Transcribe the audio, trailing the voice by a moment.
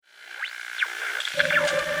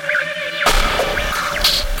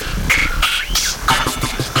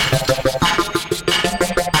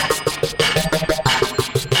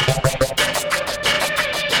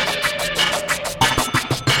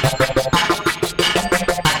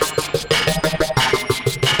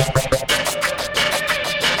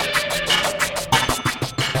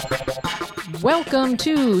Welcome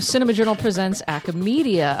to Cinema Journal Presents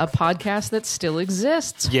Acamedia, a podcast that still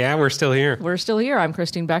exists. Yeah, we're still here. We're still here. I'm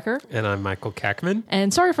Christine Becker. And I'm Michael Kackman.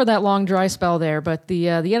 And sorry for that long dry spell there, but the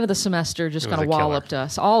end of the semester just kind of walloped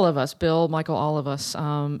us. All of us. Bill, Michael, all of us.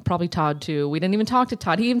 Probably Todd, too. We didn't even talk to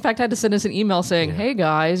Todd. He, in fact, had to send us an email saying, hey,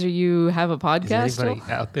 guys, you have a podcast? Is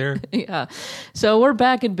anybody out there? Yeah. So we're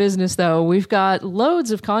back in business, though. We've got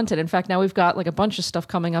loads of content. In fact, now we've got like a bunch of stuff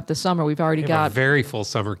coming up this summer. We've already got a very full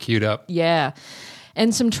summer queued up. Yeah.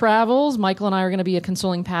 And some travels. Michael and I are going to be at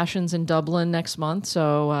Consoling Passions in Dublin next month,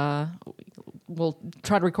 so we'll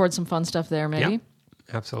try to record some fun stuff there, maybe. Yep,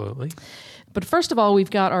 absolutely. But first of all, we've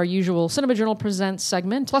got our usual Cinema Journal Presents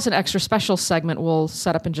segment, plus an extra special segment we'll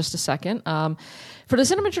set up in just a second. For the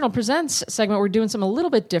Cinema Journal Presents segment, we're doing something a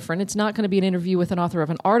little bit different. It's not going to be an interview with an author of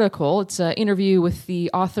an article. It's an interview with the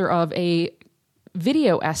author of a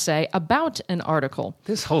video essay about an article.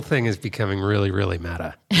 This whole thing is becoming really, really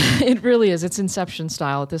meta. It really is. It's Inception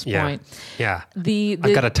style at this point. Yeah.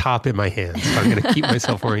 I've got a top in my hand, so I'm going to keep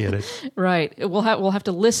myself oriented. Right. We'll have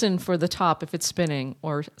to listen for the top if it's spinning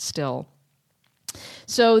or still.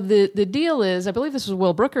 So the deal is, I believe this was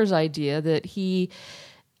Will Brooker's idea, that he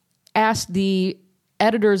asked the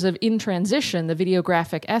editors of In Transition, the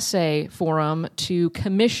videographic essay forum, to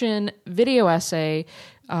commission video essay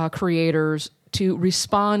creators to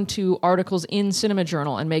respond to articles in Cinema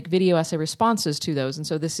Journal and make video essay responses to those. And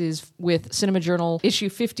so this is with Cinema Journal issue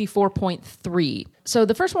 54.3. So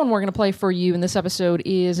the first one we're going to play for you in this episode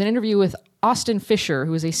is an interview with Austin Fisher,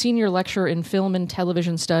 who is a senior lecturer in film and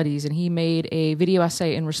television studies, and he made a video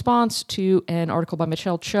essay in response to an article by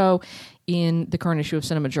Michelle Cho in the current issue of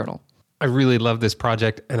Cinema Journal. I really love this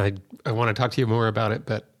project, and I want to talk to you more about it,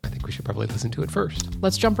 but I think we should probably listen to it first.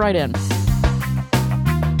 Let's jump right in.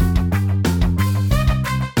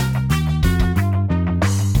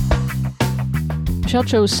 Michelle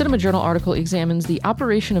Cho's Cinema Journal article examines the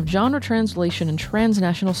operation of genre translation in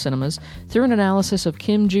transnational cinemas through an analysis of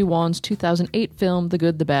Kim Ji-won's 2008 film The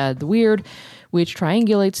Good, the Bad, the Weird, which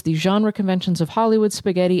triangulates the genre conventions of Hollywood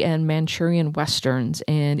spaghetti and Manchurian westerns.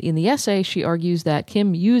 And in the essay, she argues that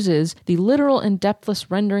Kim uses the literal and depthless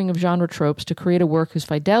rendering of genre tropes to create a work whose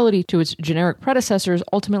fidelity to its generic predecessors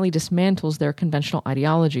ultimately dismantles their conventional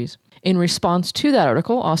ideologies. In response to that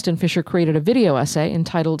article, Austin Fisher created a video essay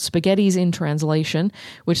entitled Spaghettis in Translation,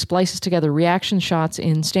 which splices together reaction shots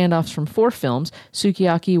in standoffs from 4 films: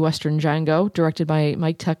 Sukiyaki, Western Django, directed by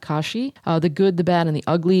Mike Takahashi, The Good, the Bad, and the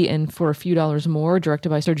Ugly, and For a Few Dollars More, directed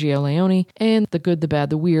by Sergio Leone, and The Good, the Bad,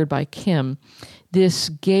 the Weird by Kim. This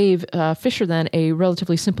gave Fisher then a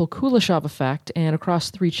relatively simple Kuleshov effect, and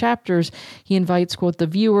across 3 chapters, he invites, quote, the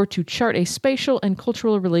viewer to chart a spatial and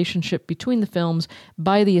cultural relationship between the films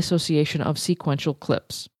by the association of sequential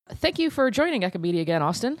clips. Thank you for joining Acamedia again,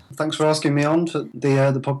 Austin. Thanks for asking me on to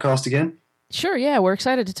the podcast again. Sure, yeah. We're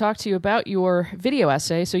excited to talk to you about your video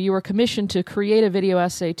essay. So you were commissioned to create a video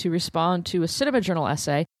essay to respond to a Cinema Journal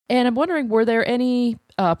essay. And I'm wondering, were there any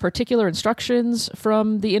particular instructions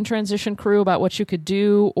from the In Transition crew about what you could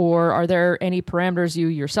do, or are there any parameters you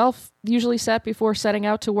yourself usually set before setting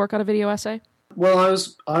out to work on a video essay? Well,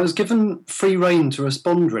 I was given free rein to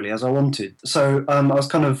respond really as I wanted. So I was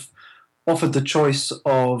kind of offered the choice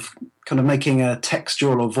of kind of making a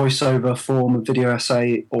textual or voiceover form of video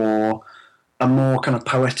essay, or a more kind of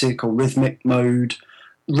poetic or rhythmic mode.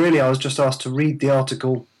 Really, I was just asked to read the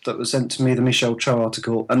article that was sent to me, the Michelle Cho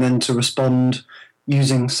article, and then to respond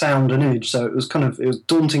using sound and image. So it was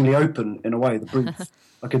dauntingly open in a way, the brief.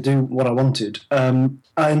 I could do what I wanted. In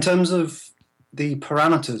terms of the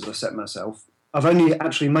parameters I set myself, I've only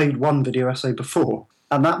actually made one video essay before,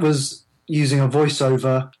 and that was using a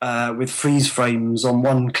voiceover with freeze frames on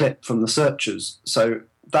one clip from the Searchers. So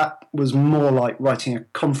that was more like writing a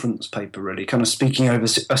conference paper, really, kind of speaking over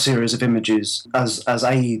a series of images as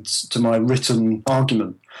aids to my written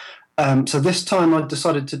argument. So this time I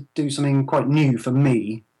decided to do something quite new for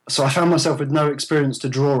me. So I found myself with no experience to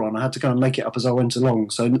draw on. I had to kind of make it up as I went along.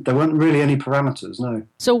 So there weren't really any parameters, no.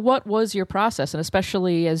 So what was your process? And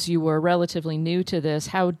especially as you were relatively new to this,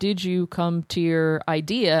 how did you come to your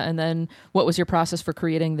idea? And then what was your process for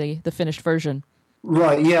creating the finished version?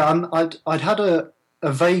 Right, yeah. I'd had a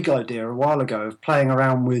vague idea a while ago of playing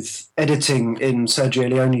around with editing in Sergio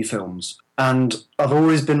Leone films. And I've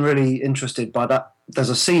always been really interested by that there's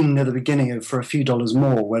a scene near the beginning of For a Few Dollars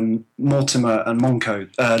More when Mortimer and Monco,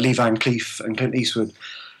 Lee Van Cleef and Clint Eastwood,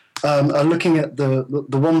 are looking at the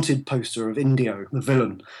wanted poster of Indio, the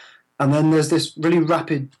villain. And then there's this really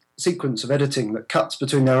rapid sequence of editing that cuts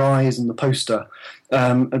between their eyes and the poster.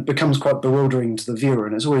 It becomes quite bewildering to the viewer,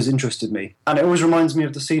 and it's always interested me. And it always reminds me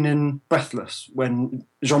of the scene in Breathless when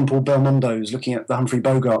Jean-Paul Belmondo is looking at the Humphrey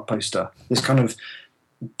Bogart poster, this kind of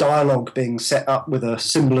dialogue being set up with a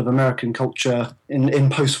symbol of American culture in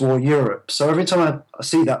post-war Europe. So every time I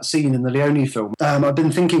see that scene in the Leone film, I've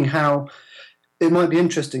been thinking how it might be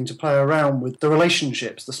interesting to play around with the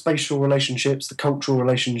relationships, the spatial relationships, the cultural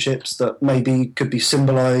relationships that maybe could be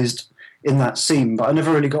symbolised in that scene. But I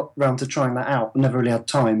never really got around to trying that out. I never really had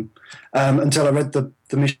time until I read the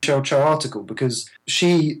Michelle Cho article, because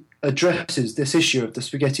she addresses this issue of the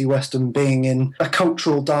spaghetti western being in a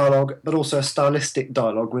cultural dialogue, but also a stylistic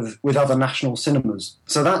dialogue with other national cinemas.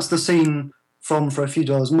 So that's the scene from For a Few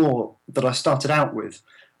Dollars More that I started out with.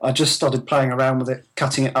 I just started playing around with it,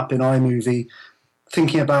 cutting it up in iMovie,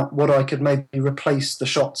 thinking about what I could maybe replace the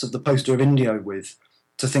shots of the poster of Indio with,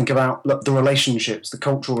 to think about the relationships, the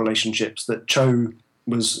cultural relationships that Cho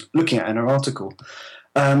was looking at in her article.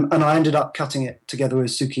 And I ended up cutting it together with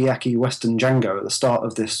Sukiyaki Western Django at the start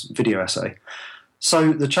of this video essay.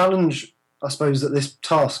 So the challenge, I suppose, that this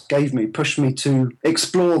task gave me pushed me to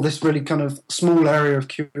explore this really kind of small area of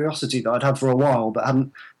curiosity that I'd had for a while but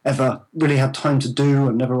hadn't ever really had time to do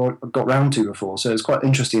and never got round to before. So it's quite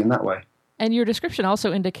interesting in that way. And your description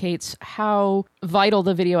also indicates how vital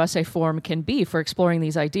the video essay form can be for exploring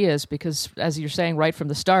these ideas, because as you're saying right from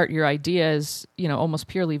the start, your idea is, almost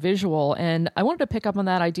purely visual. And I wanted to pick up on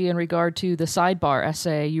that idea in regard to the sidebar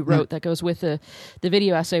essay you wrote that goes with the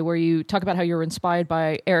video essay, where you talk about how you were inspired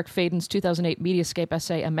by Eric Faden's 2008 Mediascape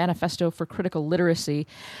essay, A Manifesto for Critical Literacy,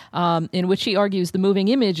 in which he argues the moving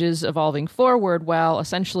image is evolving forward, while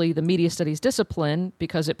essentially the media studies discipline,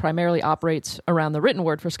 because it primarily operates around the written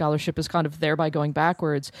word for scholarship, is kind of thereby going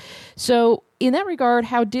backwards. So in that regard,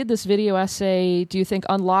 how did this video essay, do you think,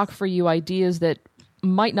 unlock for you ideas that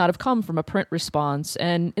might not have come from a print response?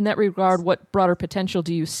 And in that regard, what broader potential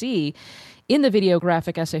do you see in the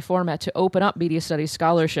videographic essay format to open up media studies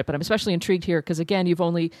scholarship? And I'm especially intrigued here because, again, you've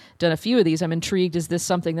only done a few of these. I'm intrigued, is this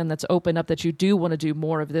something then that's opened up that you do want to do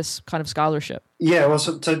more of this kind of scholarship? Yeah, well,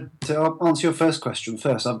 so to answer your first question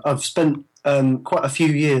first, I've spent quite a few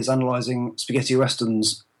years analysing spaghetti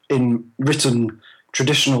westerns in written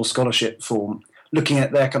traditional scholarship form, looking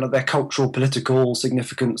at their cultural, political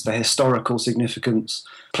significance, their historical significance,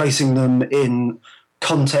 placing them in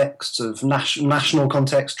contexts of national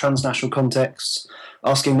context, transnational contexts,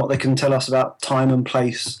 asking what they can tell us about time and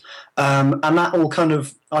place. And that all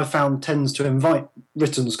I found tends to invite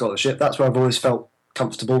written scholarship. That's where I've always felt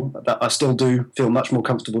comfortable. That I still do feel much more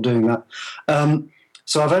comfortable doing that.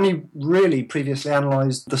 So I've only really previously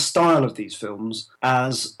analysed the style of these films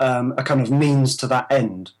as a kind of means to that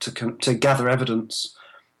end, to gather evidence,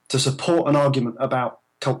 to support an argument about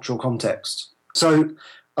cultural context. So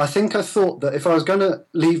I think I thought that if I was going to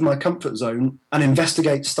leave my comfort zone and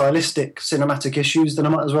investigate stylistic cinematic issues, then I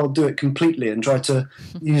might as well do it completely and try to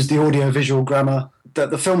use the audio-visual grammar that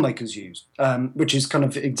the filmmakers use, which is kind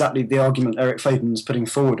of exactly the argument Eric Faden's putting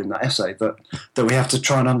forward in that essay, that we have to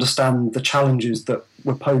try and understand the challenges that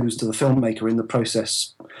were posed to the filmmaker in the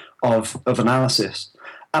process of analysis.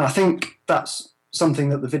 And I think that's something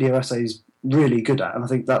that the video essay is really good at, and I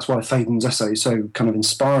think that's why Faden's essay is so kind of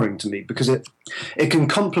inspiring to me, because it can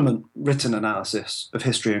complement written analysis of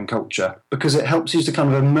history and culture, because it helps you to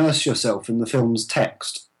kind of immerse yourself in the film's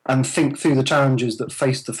text and think through the challenges that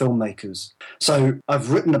face the filmmakers. So I've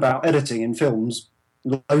written about editing in films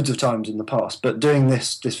loads of times in the past, but doing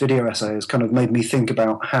this video essay has kind of made me think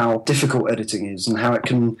about how difficult editing is and how it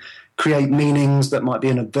can create meanings that might be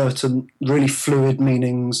inadvertent, really fluid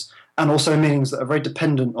meanings, and also meanings that are very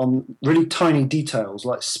dependent on really tiny details,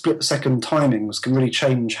 like split-second timings can really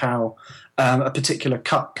change how a particular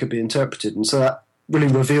cut could be interpreted. And so that really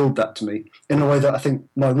revealed that to me in a way that I think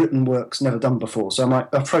my written work's never done before. So I might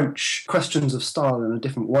approach questions of style in a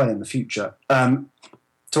different way in the future.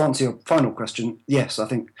 To answer your final question, yes, I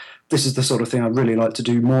think this is the sort of thing I'd really like to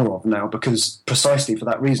do more of now, because precisely for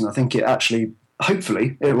that reason, I think it actually,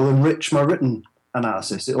 hopefully, it will enrich my written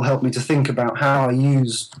analysis. It will help me to think about how I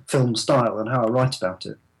use film style and how I write about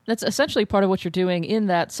it. That's essentially part of what you're doing in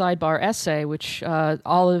that sidebar essay, which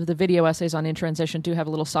all of the video essays on In Transition do have a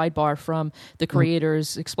little sidebar from the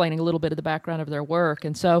creators explaining a little bit of the background of their work.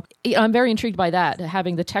 And so I'm very intrigued by that,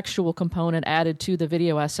 having the textual component added to the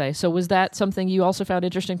video essay. So was that something you also found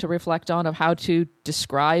interesting to reflect on, of how to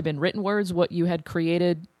describe in written words what you had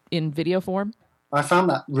created in video form? I found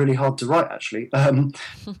that really hard to write, actually.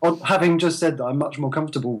 Having just said that, I'm much more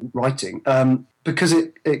comfortable writing because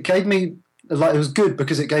it gave me, like, it was good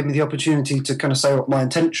because it gave me the opportunity to kind of say what my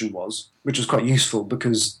intention was, which was quite useful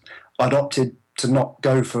because I'd opted to not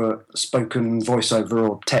go for spoken voiceover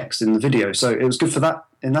or text in the video. So it was good for that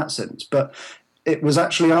in that sense. But it was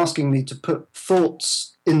actually asking me to put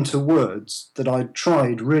thoughts into words that I'd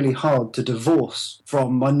tried really hard to divorce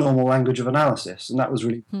from my normal language of analysis. And that was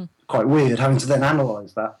really quite weird, having to then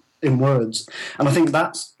analyse that in words. And I think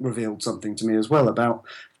that's revealed something to me as well about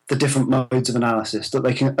the different modes of analysis, that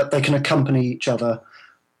they can accompany each other.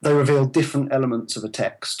 They reveal different elements of a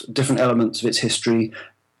text, different elements of its history,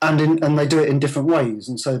 and they do it in different ways.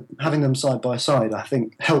 And so having them side by side, I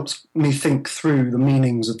think, helps me think through the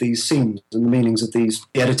meanings of these scenes and the meanings of these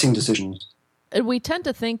editing decisions. We tend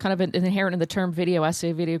to think kind of inherent in the term video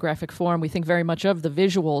essay, videographic form. We think very much of the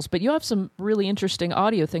visuals, but you have some really interesting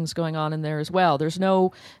audio things going on in there as well. There's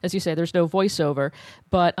no, as you say, there's no voiceover,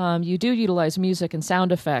 but you do utilize music and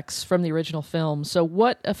sound effects from the original film. So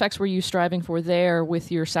what effects were you striving for there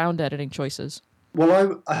with your sound editing choices?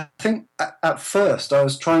 Well, I think at first I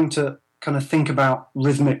was trying to kind of think about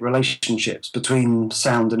rhythmic relationships between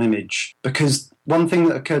sound and image, because one thing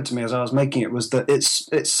that occurred to me as I was making it was that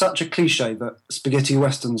it's such a cliche that spaghetti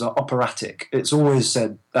westerns are operatic. It's always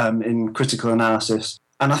said in critical analysis.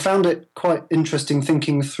 And I found it quite interesting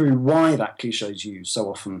thinking through why that cliche is used so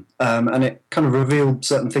often. And it kind of revealed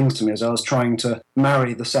certain things to me as I was trying to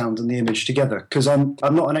marry the sound and the image together. Because I'm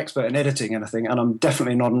not an expert in editing anything, and I'm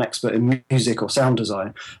definitely not an expert in music or sound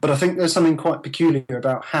design. But I think there's something quite peculiar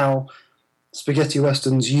about how spaghetti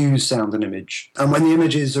westerns use sound and image. And when the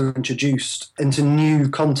images are introduced into new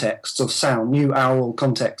contexts of sound, new aural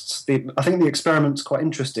contexts, I think the experiment's quite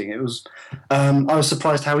interesting. It was, I was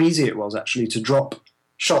surprised how easy it was actually to drop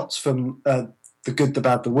shots from The Good, the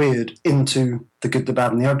Bad, the Weird into The Good, the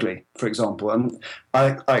Bad and the Ugly, for example. And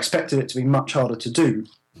I expected it to be much harder to do.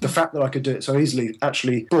 The fact that I could do it so easily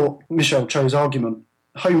actually brought Michelle Cho's argument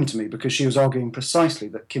home to me, because she was arguing precisely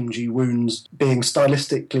that Kim Ji-woon's being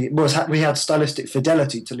stylistically, we had stylistic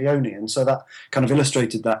fidelity to Leone, and so that kind of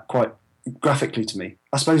illustrated that quite graphically to me.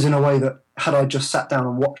 I suppose in a way that had I just sat down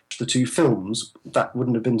and watched the two films, that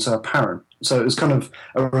wouldn't have been so apparent. So it was kind of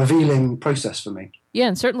a revealing process for me. Yeah,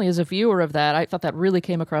 and certainly as a viewer of that, I thought that really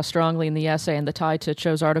came across strongly in the essay and the tie to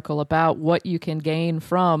Cho's article about what you can gain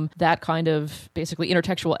from that kind of basically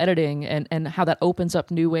intertextual editing and how that opens up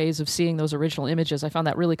new ways of seeing those original images. I found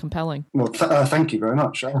that really compelling. Well, thank you very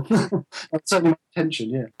much. That's certainly my intention,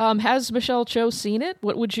 yeah. Has Michelle Cho seen it?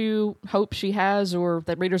 What would you hope she has, or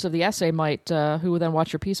that readers of the essay might, who would then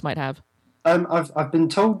watch your piece, might have? I've been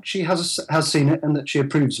told she has seen it and that she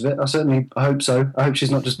approves of it. I hope so. I hope she's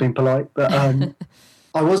not just being polite. But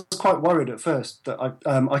I was quite worried at first that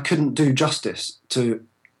I couldn't do justice to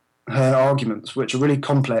her arguments, which are really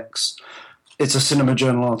complex. It's a Cinema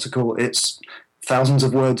Journal article. It's thousands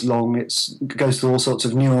of words long. It goes through all sorts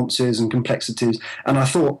of nuances and complexities. And I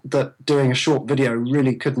thought that doing a short video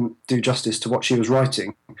really couldn't do justice to what she was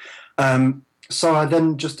writing. So I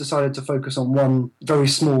then just decided to focus on one very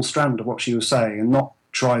small strand of what she was saying and not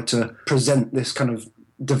try to present this kind of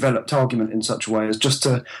developed argument in such a way as just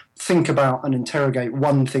to think about and interrogate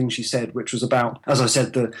one thing she said, which was about, as I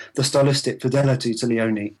said, the stylistic fidelity to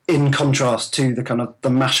Leone in contrast to the kind of the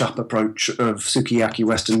mashup approach of Sukiyaki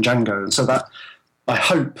Western Django. And so that I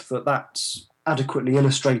hope that that's adequately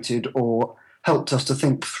illustrated or helped us to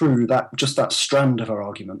think through that strand of her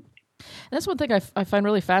argument. And that's one thing I find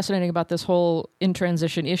really fascinating about this whole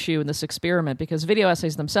in-transition issue and this experiment, because video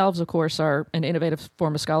essays themselves, of course, are an innovative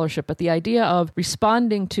form of scholarship, but the idea of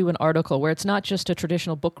responding to an article where it's not just a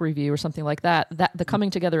traditional book review or something like that, the coming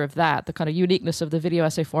together of that, the kind of uniqueness of the video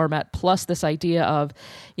essay format, plus this idea of,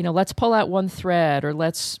 let's pull out one thread or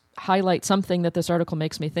let's highlight something that this article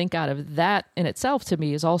makes me think out of, that in itself to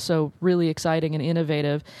me is also really exciting and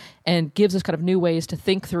innovative and gives us kind of new ways to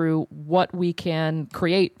think through what we can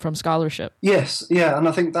create from scholarship. Yes, yeah, and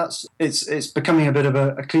I think it's becoming a bit of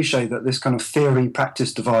a cliche that this kind of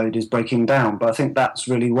theory-practice divide is breaking down, but I think that's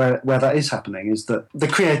really where that is happening, is that the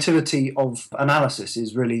creativity of analysis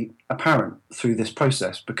is really apparent through this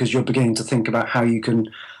process, because you're beginning to think about how you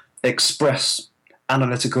can express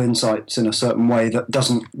analytical insights in a certain way that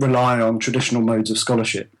doesn't rely on traditional modes of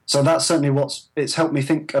scholarship. So that's certainly it's helped me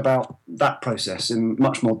think about that process in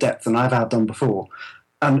much more depth than I've had done before,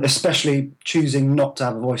 and especially choosing not to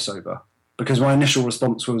have a voiceover, because my initial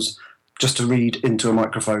response was just to read into a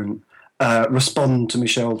microphone, respond to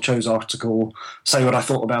Michelle Cho's article, say what I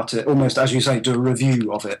thought about it, almost, as you say, do a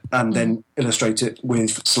review of it, and then illustrate it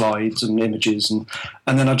with slides and images. And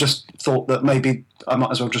then I just thought that maybe I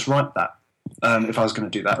might as well just write that. if I was going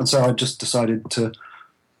to do that. And so I just decided to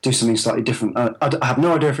do something slightly different. I have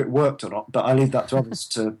no idea if it worked or not, but I leave that to others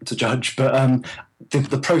to judge. But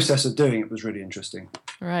the process of doing it was really interesting.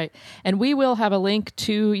 Right. And we will have a link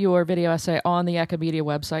to your video essay on the Acamedia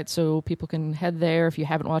website, so people can head there if you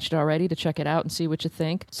haven't watched it already to check it out and see what you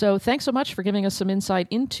think. So thanks so much for giving us some insight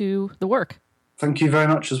into the work. Thank you very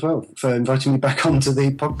much as well for inviting me back onto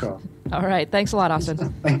the podcast. All right. Thanks a lot,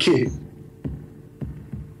 Austin. Thank you.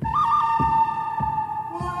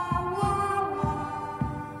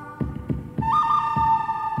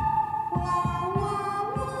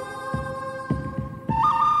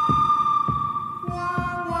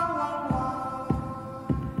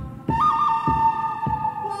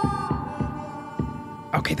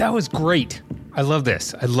 Okay, that was great. I love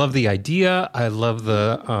this. I love the idea. I love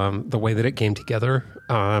the way that it came together.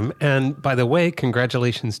 And by the way,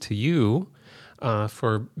 congratulations to you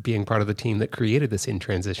for being part of the team that created this In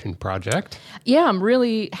Transition project. Yeah, I'm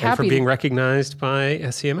really happy. And for being recognized by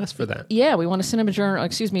SCMS for that. Yeah, we won an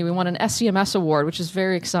SCMS award, which is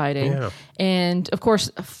very exciting. Yeah. And of course,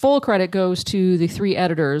 full credit goes to the 3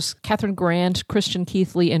 editors, Catherine Grant, Christian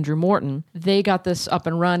Keithley, and Drew Morton. They got this up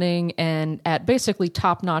and running and at basically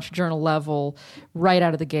top-notch journal level right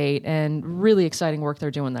out of the gate, and really exciting work they're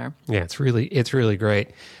doing there. Yeah, it's really great.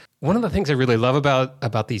 One of the things I really love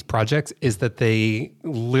about these projects is that they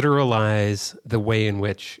literalize the way in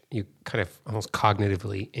which you kind of almost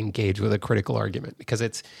cognitively engage with a critical argument, because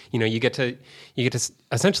it's, you get to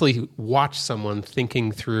essentially watch someone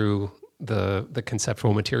thinking through the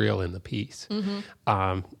conceptual material in the piece.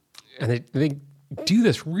 Mm-hmm. And they do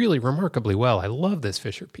this really remarkably well. I love this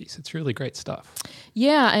Fisher piece. It's really great stuff.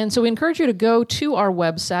 Yeah, and so we encourage you to go to our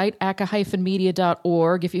website,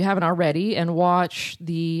 aca-media.org, if you haven't already, and watch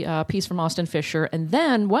the piece from Austin Fisher. And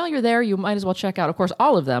then, while you're there, you might as well check out, of course,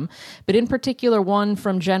 all of them, but in particular, one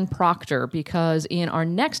from Jen Proctor, because in our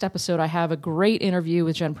next episode, I have a great interview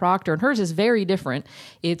with Jen Proctor, and hers is very different.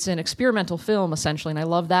 It's an experimental film, essentially, and I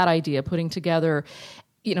love that idea, putting together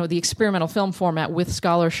the experimental film format with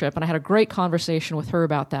scholarship, and I had a great conversation with her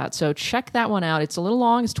about that. So check that one out. It's a little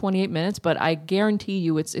long; it's 28 minutes, but I guarantee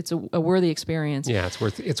you, it's a worthy experience. Yeah, it's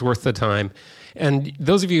worth the time. And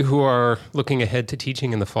those of you who are looking ahead to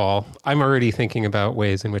teaching in the fall, I'm already thinking about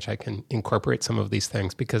ways in which I can incorporate some of these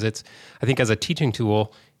things, because I think as a teaching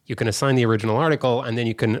tool, you can assign the original article, and then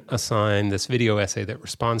you can assign this video essay that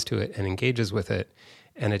responds to it and engages with it.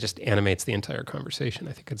 And it just animates the entire conversation.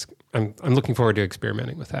 I think I'm looking forward to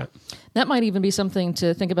experimenting with that. That might even be something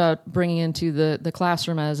to think about bringing into the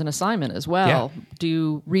classroom as an assignment as well. Yeah.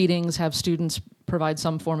 Do readings have students provide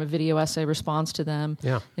some form of video essay response to them?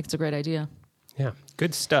 Yeah. I think it's a great idea. Yeah,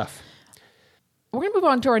 good stuff. We're going to move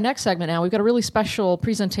on to our next segment now. We've got a really special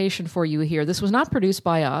presentation for you here. This was not produced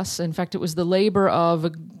by us. In fact, it was the labor of a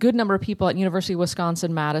good number of people at University of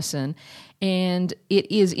Wisconsin-Madison. And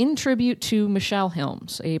it is in tribute to Michelle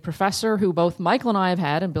Hilms, a professor who both Michael and I have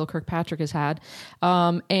had and Bill Kirkpatrick has had.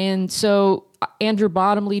 And so Andrew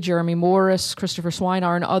Bottomley, Jeremy Morris, Christopher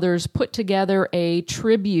Swinar, and others put together a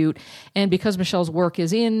tribute. And because Michelle's work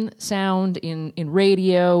is in sound, in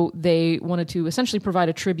radio, they wanted to essentially provide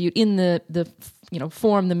a tribute in the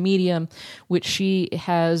form, the medium, which she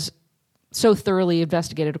has so thoroughly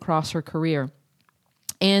investigated across her career.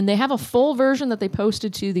 And they have a full version that they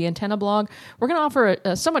posted to the Antenna blog. We're going to offer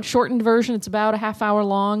a somewhat shortened version. It's about a half hour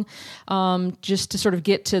long, just to sort of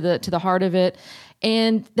get to the heart of it.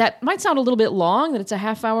 And that might sound a little bit long, that it's a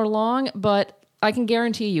half hour long, but I can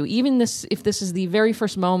guarantee you, even if this is the very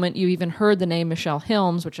first moment you even heard the name Michelle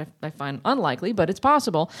Hilms, which I find unlikely, but it's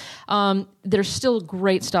possible, there's still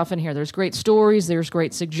great stuff in here. There's great stories. There's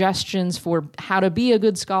great suggestions for how to be a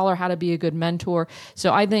good scholar, how to be a good mentor.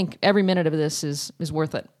 So I think every minute of this is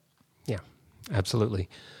worth it. Yeah, absolutely.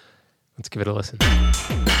 Let's give it a listen.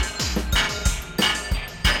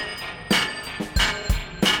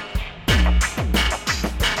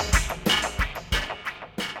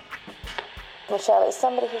 Michelle is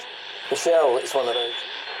somebody who's... Michelle is one of those.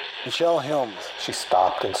 Michelle Hilms. She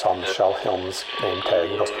stopped and saw Michelle Hilms' name tag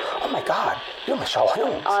and goes, "Oh my God, you're Michelle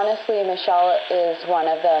Hilms." Honestly, Michelle is one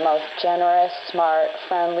of the most generous, smart,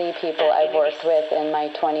 friendly people I've worked with in my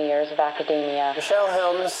 20 years of academia. Michelle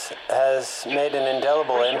Hilms has made an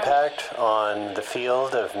indelible impact on the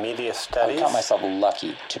field of media studies. I count myself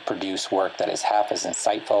lucky to produce work that is half as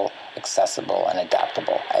insightful, accessible, and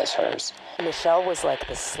adaptable as hers. Michelle was like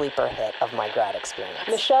the sleeper hit of my grad experience.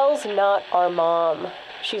 Michelle's not our mom.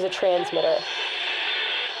 She's a transmitter.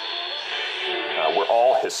 We're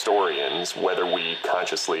all historians, whether we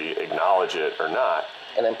consciously acknowledge it or not.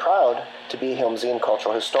 And I'm proud to be a Hilmsian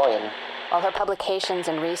cultural historian While her publications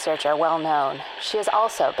and research are well known, she has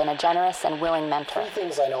also been a generous and willing mentor. 3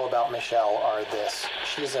 things I know about Michelle are this.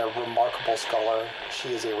 She's a remarkable scholar,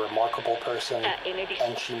 she is a remarkable person,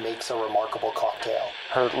 and she makes a remarkable cocktail.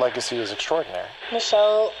 Her legacy is extraordinary.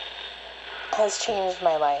 Michelle has changed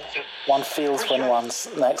my life. One feels when one's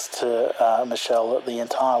next to Michelle that the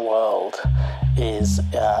entire world is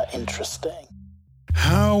interesting.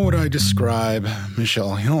 How would I describe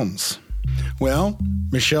Michelle Hilms? Well,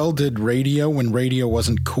 Michelle did radio when radio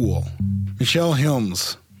wasn't cool. Michelle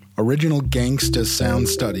Hilms, original gangsta sound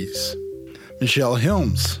studies. Michelle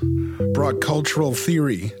Hilms brought cultural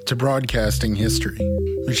theory to broadcasting history.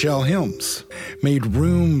 Michelle Hilms made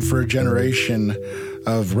room for a generation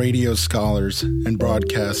of radio scholars and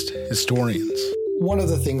broadcast historians. One of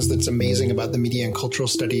the things that's amazing about the media and cultural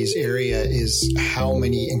studies area is how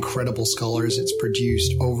many incredible scholars it's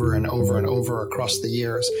produced over and over and over across the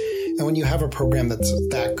years. And when you have a program that's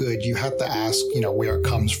that good, you have to ask, where it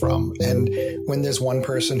comes from. And when there's one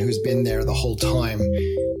person who's been there the whole time,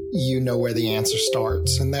 you know where the answer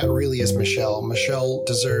starts. And that really is Michelle. Michelle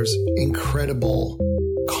deserves incredible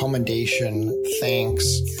commendation, thanks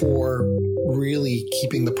for really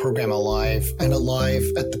keeping the program alive and alive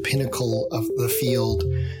at the pinnacle of the field,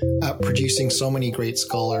 producing so many great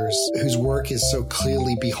scholars whose work is so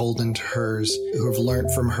clearly beholden to hers, who have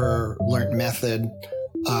learned from her, learned method,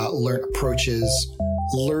 learned approaches,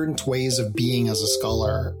 learned ways of being as a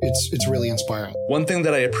scholar. It's really inspiring. One thing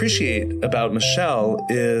that I appreciate about Michelle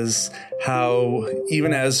is how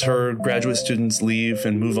even as her graduate students leave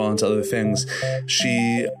and move on to other things,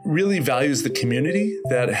 she really values the community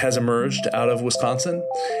that has emerged out of Wisconsin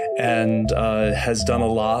and has done a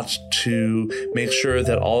lot to make sure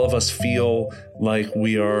that all of us feel like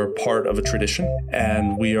we are part of a tradition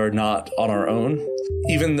and we are not on our own.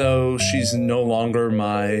 Even though she's no longer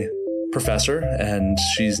my professor and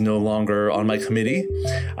she's no longer on my committee,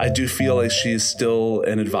 I do feel like she's still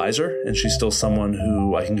an advisor and she's still someone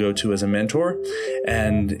who I can go to as a mentor.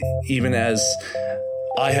 And even as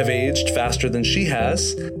I have aged faster than she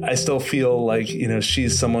has, I still feel like,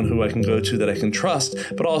 she's someone who I can go to that I can trust,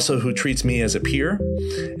 but also who treats me as a peer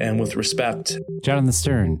and with respect. Jonathan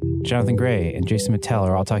Stern, Jonathan Gray, and Jason Mattel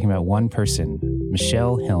are all talking about one person,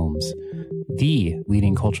 Michelle Hilms, the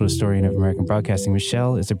leading cultural historian of American broadcasting.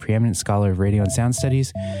 Michelle is a preeminent scholar of radio and sound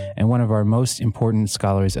studies and one of our most important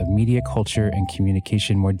scholars of media, culture, and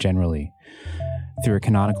communication more generally. Through her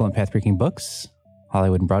canonical and path-breaking books,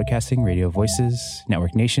 Hollywood and Broadcasting, Radio Voices,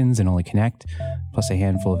 Network Nations, and Only Connect, plus a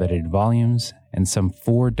handful of edited volumes, and some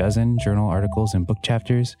 4 journal articles and book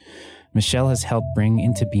chapters, Michelle has helped bring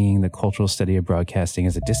into being the cultural study of broadcasting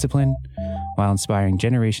as a discipline, while inspiring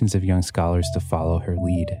generations of young scholars to follow her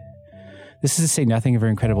lead. This is to say nothing of her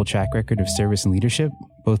incredible track record of service and leadership,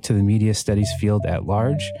 both to the media studies field at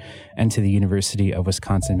large and to the University of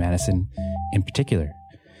Wisconsin-Madison in particular.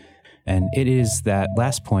 And it is that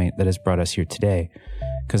last point that has brought us here today,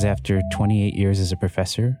 because after 28 years as a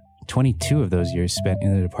professor, 22 of those years spent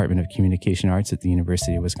in the Department of Communication Arts at the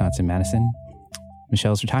University of Wisconsin-Madison,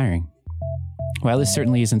 Michelle's retiring. While this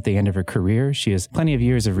certainly isn't the end of her career, she has plenty of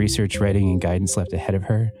years of research, writing, and guidance left ahead of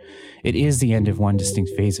her. It is the end of one distinct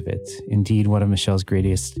phase of it. Indeed, one of Michelle's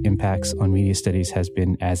greatest impacts on media studies has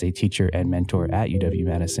been as a teacher and mentor at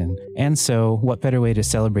UW-Madison. And so, what better way to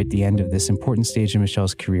celebrate the end of this important stage in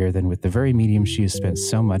Michelle's career than with the very medium she has spent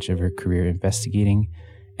so much of her career investigating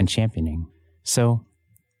and championing? So,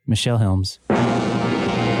 Michelle Hilms.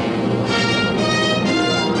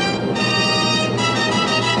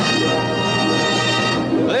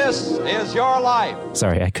 This is your life.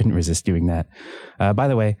 Sorry, I couldn't resist doing that. By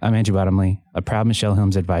the way, I'm Andrew Bottomley, a proud Michelle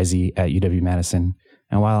Hilms advisee at UW-Madison.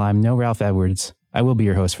 And while I'm no Ralph Edwards, I will be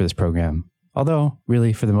your host for this program. Although,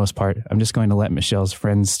 really, for the most part, I'm just going to let Michelle's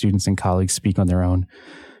friends, students, and colleagues speak on their own,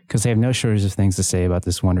 because they have no shortage of things to say about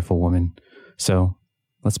this wonderful woman. So,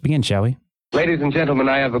 let's begin, shall we? Ladies and gentlemen,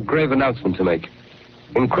 I have a grave announcement to make.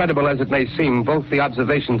 Incredible as it may seem, both the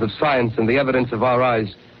observations of science and the evidence of our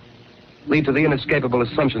eyes lead to the inescapable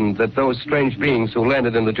assumption that those strange beings who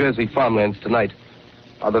landed in the Jersey farmlands tonight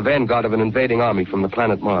are the vanguard of an invading army from the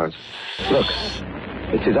planet Mars. Look,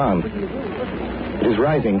 it's his arm. It is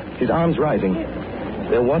rising. His arm's rising.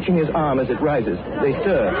 They're watching his arm as it rises. They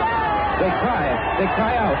stir. They cry. They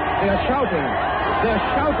cry out. They are shouting. They're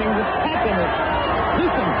shouting with happiness.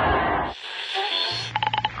 Listen.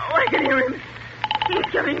 Oh, I can hear him. He's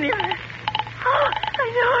coming nearer. Oh, I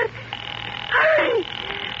know it. Hurry!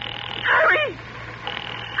 Hurry!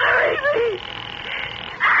 Hurry, please!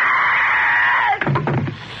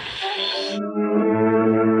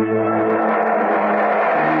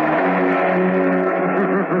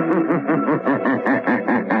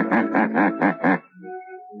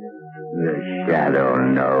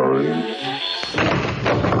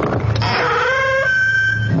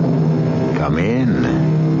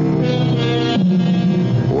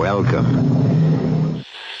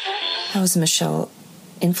 How has Michelle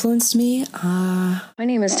influenced me? My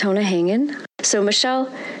name is Tona Hangen. So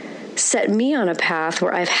Michelle set me on a path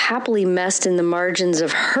where I've happily messed in the margins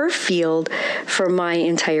of her field for my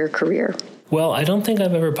entire career. Well, I don't think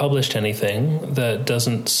I've ever published anything that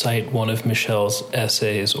doesn't cite one of Michelle's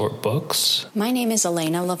essays or books. My name is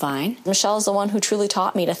Elena Levine. Michelle is the one who truly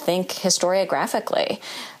taught me to think historiographically.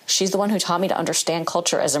 She's the one who taught me to understand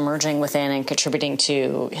culture as emerging within and contributing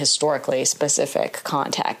to historically specific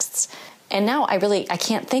contexts. And now I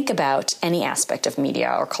can't think about any aspect of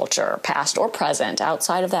media or culture, past or present,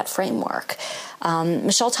 outside of that framework.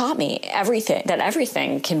 Michelle taught me that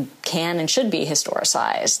everything can and should be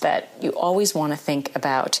historicized, that you always want to think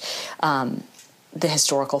about the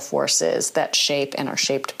historical forces that shape and are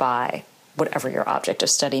shaped by whatever your object of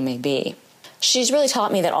study may be. She's really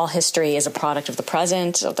taught me that all history is a product of the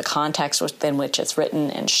present, of the context within which it's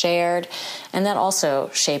written and shared, and that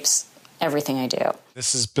also shapes everything I do.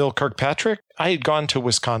 This is Bill Kirkpatrick. I had gone to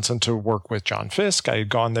Wisconsin to work with John Fisk. I had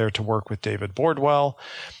gone there to work with David Bordwell.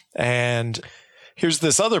 And here's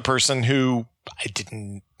this other person who I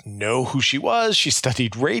didn't know who she was. She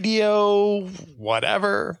studied radio,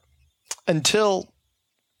 whatever, until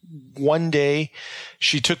one day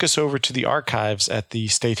she took us over to the archives at the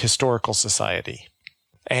State Historical Society.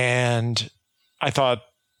 And I thought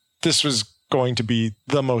this was going to be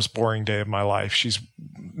the most boring day of my life. She's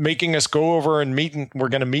making us go over and meet, and we're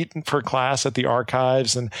going to meet for class at the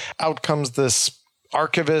archives, and out comes this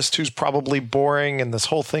archivist who's probably boring, and this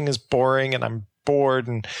whole thing is boring, and I'm bored,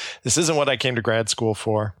 and this isn't what I came to grad school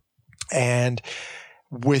for. And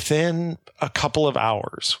within a couple of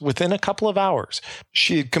hours,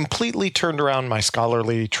 she had completely turned around my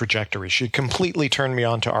scholarly trajectory. She had completely turned me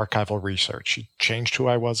on to archival research. She changed who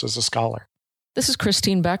I was as a scholar. This is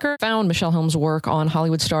Christine Becker. Found Michelle Hilm's work on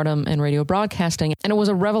Hollywood stardom and radio broadcasting, and it was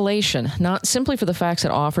a revelation, not simply for the facts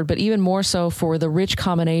it offered, but even more so for the rich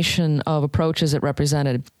combination of approaches it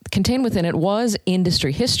represented. Contained within it was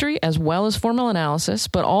industry history as well as formal analysis,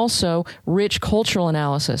 but also rich cultural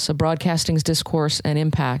analysis of broadcasting's discourse and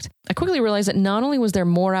impact. I quickly realized that not only was there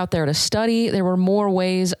more out there to study, there were more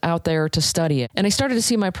ways out there to study it. And I started to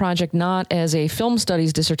see my project not as a film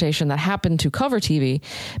studies dissertation that happened to cover TV,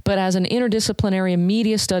 but as an interdisciplinary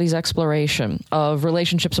media studies exploration of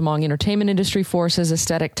relationships among entertainment industry forces,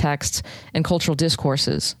 aesthetic texts, and cultural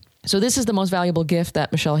discourses. So this is the most valuable gift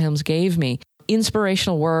that Michelle Hilms gave me.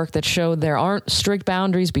 Inspirational work that showed there aren't strict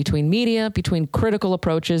boundaries between media, between critical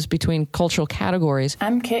approaches, between cultural categories.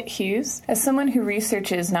 I'm Kit Hughes. As someone who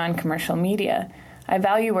researches non-commercial media, I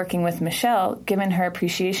value working with Michelle, given her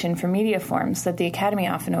appreciation for media forms that the Academy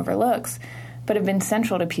often overlooks, but have been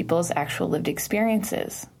central to people's actual lived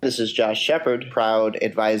experiences. This is Josh Shepard, proud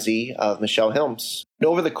advisee of Michelle Hilms.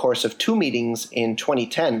 Over the course of 2 meetings in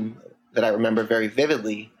 2010 that I remember very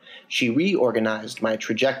vividly, she reorganized my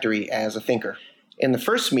trajectory as a thinker. In the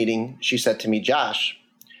first meeting, she said to me, "Josh,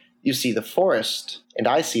 you see the forest and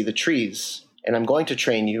I see the trees, and I'm going to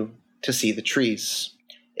train you to see the trees."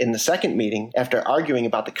 In the second meeting, after arguing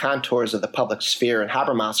about the contours of the public sphere in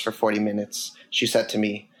Habermas for 40 minutes, she said to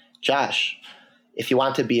me, "Josh, if you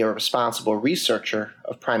want to be a responsible researcher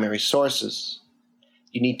of primary sources,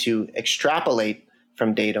 you need to extrapolate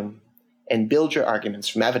from datum and build your arguments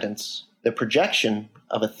from evidence. The projection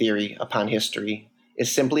of a theory upon history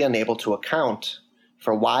is simply unable to account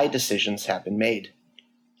for why decisions have been made."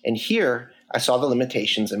 And here, I saw the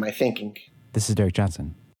limitations in my thinking. This is Derek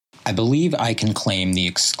Johnson. I believe I can claim the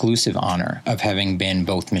exclusive honor of having been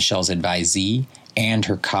both Michelle's advisee and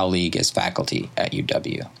her colleague as faculty at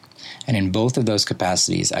UW. And in both of those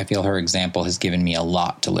capacities, I feel her example has given me a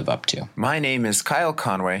lot to live up to. My name is Kyle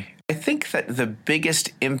Conway. I think that the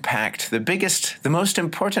biggest impact, the most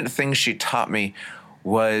important thing she taught me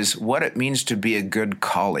was what it means to be a good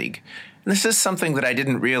colleague. And this is something that I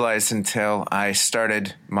didn't realize until I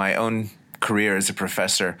started my own career as a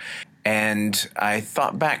professor. And I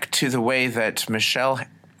thought back to the way that Michelle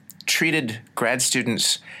treated grad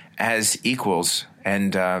students as equals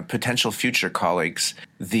and potential future colleagues.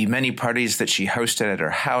 The many parties that she hosted at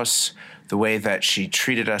her house, the way that she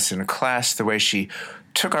treated us in class, the way she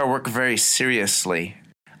took our work very seriously.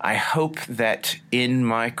 I hope that in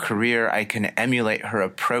my career I can emulate her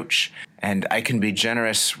approach and I can be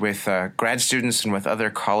generous with grad students and with other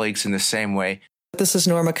colleagues in the same way. This is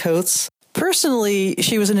Norma Coates. Personally,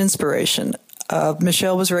 she was an inspiration.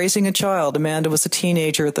 Michelle was raising a child. Amanda was a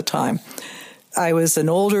teenager at the time. I was an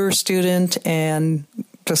older student and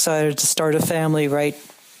decided to start a family right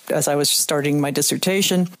as I was starting my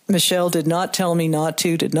dissertation. Michelle did not tell me not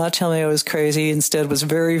to, did not tell me I was crazy, instead was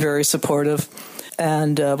very, very supportive.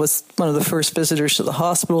 and was one of the first visitors to the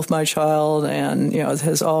hospital with my child, and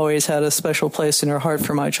has always had a special place in her heart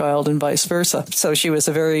for my child, and vice versa. So she was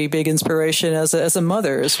a very big inspiration as a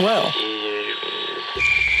mother as well.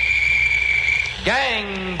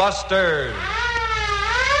 Gangbusters.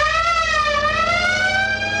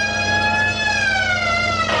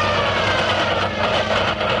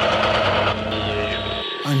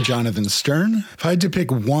 I'm Jonathan Stern. If I had to pick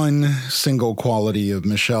one single quality of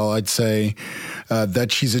Michelle, I'd say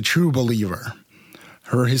that she's a true believer.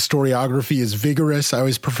 Her historiography is vigorous. I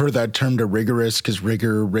always prefer that term to rigorous because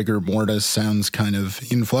rigor mortis sounds kind of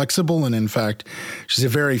inflexible. And in fact, she's a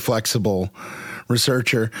very flexible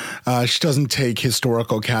researcher. She doesn't take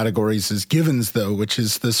historical categories as givens, though, which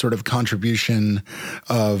is the sort of contribution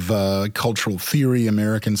of cultural theory,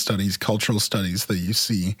 American studies, cultural studies that you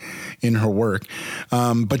see in her work.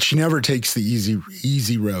 But she never takes the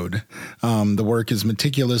easy road. The work is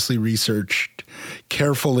meticulously researched,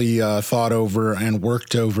 carefully thought over and worked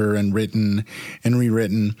over and written and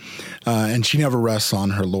rewritten, and she never rests on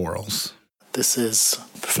her laurels. This is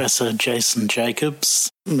Professor Jason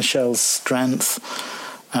Jacobs. Michelle's strength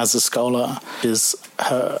as a scholar is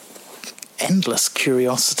her endless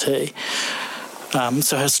curiosity.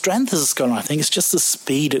 So her strength as a scholar, I think, is just the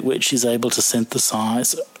speed at which she's able to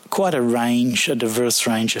synthesize quite a diverse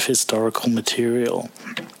range of historical material.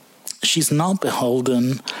 She's not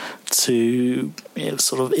beholden to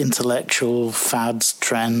sort of intellectual fads,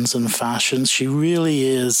 trends, and fashions. She really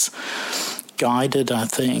is guided, I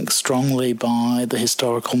think, strongly by the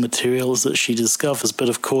historical materials that she discovers. But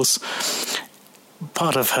of course,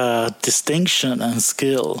 part of her distinction and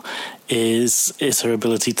skill is her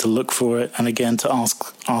ability to look for it, and again to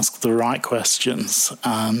ask the right questions.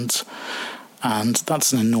 And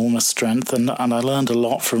that's an enormous strength. And I learned a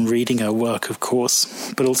lot from reading her work, of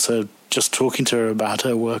course, but also just talking to her about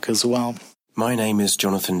her work as well. My name is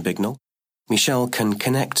Jonathan Bignell. Michelle can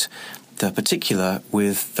connect the particular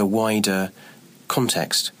with the wider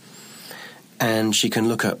context, and she can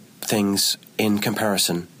look at things in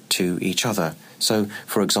comparison to each other. So,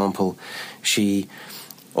 for example, she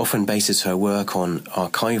often bases her work on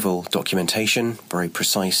archival documentation, very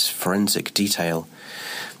precise forensic detail,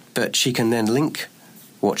 but she can then link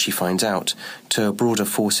what she finds out to broader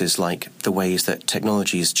forces like the ways that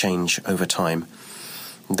technologies change over time,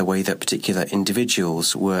 the way that particular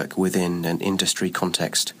individuals work within an industry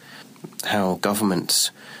context, how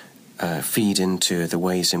governments feed into the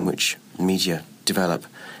ways in which media develop,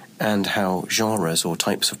 and how genres or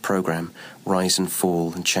types of program rise and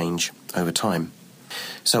fall and change over time.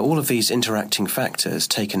 So all of these interacting factors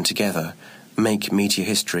taken together make media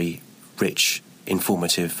history rich,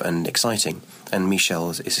 informative, and exciting, and Michelle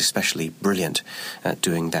is especially brilliant at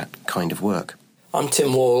doing that kind of work. I'm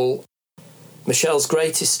Tim Wall. Michelle's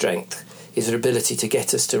greatest strength is her ability to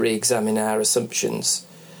get us to re-examine our assumptions,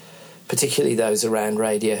 particularly those around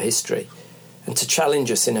radio history, and to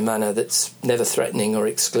challenge us in a manner that's never threatening or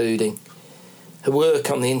excluding. Her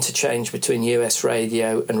work on the interchange between US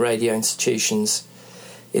radio and radio institutions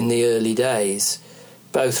in the early days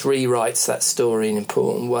both rewrites that story in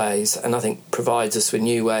important ways, and I think provides us with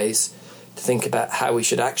new ways to think about how we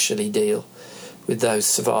should actually deal with those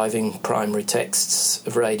surviving primary texts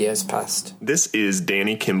of radio's past. This is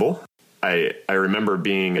Danny Kimball. I remember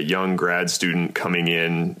being a young grad student coming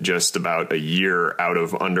in just about a year out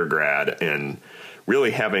of undergrad and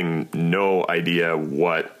really having no idea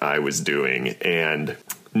what I was doing, and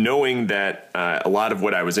knowing that a lot of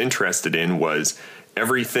what I was interested in was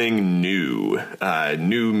everything new,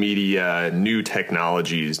 new media, new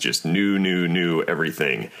technologies, just new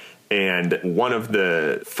everything. And one of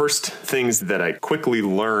the first things that I quickly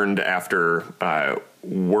learned after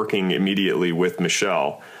working immediately with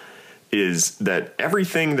Michelle is that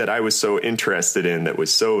everything that I was so interested in that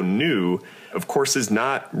was so new, of course, is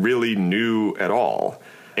not really new at all.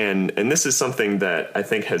 And this is something that I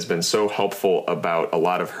think has been so helpful about a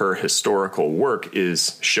lot of her historical work,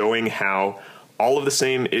 is showing how all of the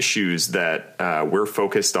same issues that we're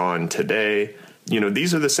focused on today,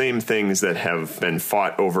 these are the same things that have been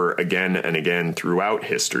fought over again and again throughout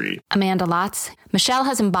history. Amanda Lotz. Michelle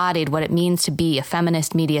has embodied what it means to be a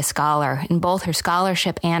feminist media scholar in both her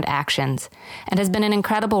scholarship and actions, and has been an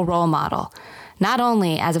incredible role model, not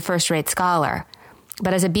only as a first-rate scholar,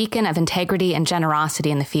 but as a beacon of integrity and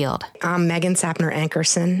generosity in the field. I'm Megan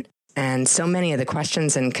Sapner-Ankerson, and so many of the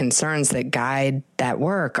questions and concerns that guide that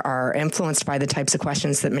work are influenced by the types of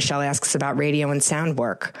questions that Michelle asks about radio and sound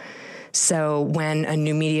work. So when a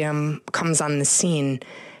new medium comes on the scene,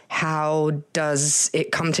 how does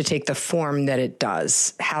it come to take the form that it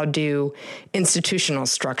does? How do institutional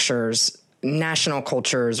structures national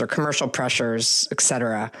cultures or commercial pressures,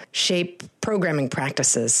 etc., shape programming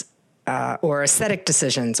practices or aesthetic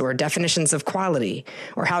decisions or definitions of quality?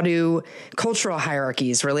 Or how do cultural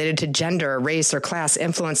hierarchies related to gender, race, or class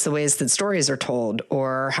influence the ways that stories are told,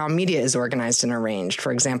 or how media is organized and arranged?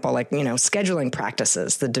 For example, scheduling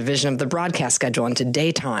practices, the division of the broadcast schedule into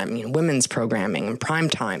daytime, women's programming, and prime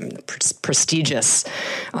time, prestigious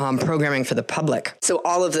programming for the public. So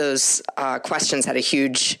all of those questions had a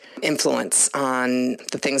huge influence on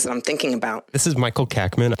the things that I'm thinking about. This is Michael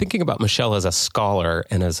Kackman. Thinking about Michelle as a scholar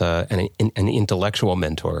and as an intellectual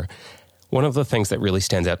mentor, one of the things that really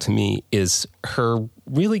stands out to me is her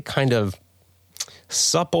really kind of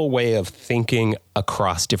supple way of thinking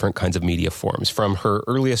across different kinds of media forms, from her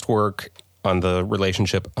earliest work on the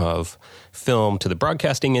relationship of film to the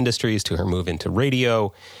broadcasting industries, to her move into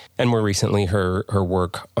radio, and more recently her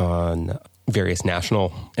work on various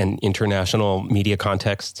national and international media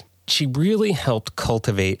contexts. She really helped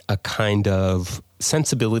cultivate a kind of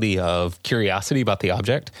sensibility of curiosity about the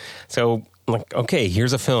object. So, okay,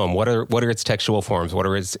 here's a film. What are its textual forms? What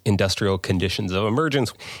are its industrial conditions of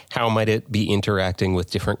emergence? How might it be interacting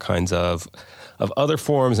with different kinds of other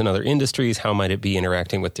forms and other industries? How might it be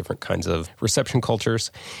interacting with different kinds of reception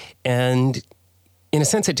cultures? And in a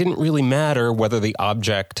sense, it didn't really matter whether the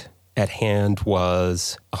object at hand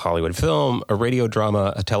was a Hollywood film, a radio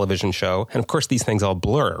drama, a television show. And of course, these things all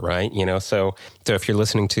blur, right? So if you're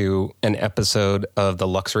listening to an episode of the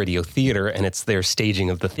Lux Radio Theater and it's their staging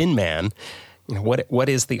of The Thin Man, what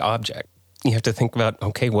is the object? You have to think about,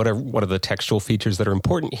 okay, what are the textual features that are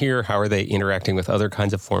important here? How are they interacting with other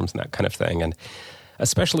kinds of forms and that kind of thing? And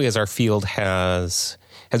especially as our field has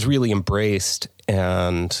really embraced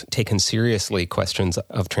and taken seriously questions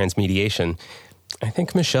of transmediation, I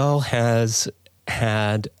think Michelle has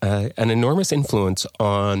had an enormous influence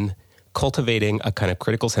on cultivating a kind of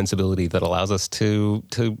critical sensibility that allows us to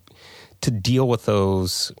deal with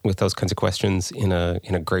those kinds of questions in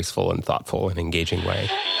a graceful and thoughtful and engaging way.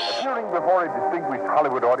 Appearing before a distinguished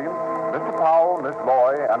Hollywood audience, Mr. Powell, Miss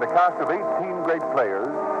Loy, and a cast of 18 great players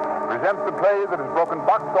presents the play that has broken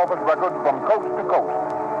box office records from coast to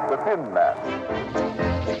coast, The Thin Man.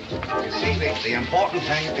 You see, the important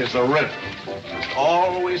thing is the rhythm.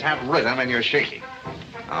 Always have rhythm in your shaking.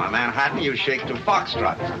 Now, in Manhattan, you shake to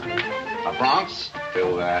foxtrot time. A Bronx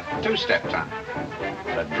to two-step time.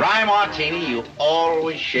 But a dry martini, you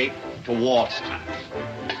always shake to waltz time.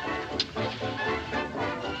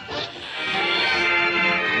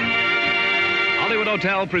 Hollywood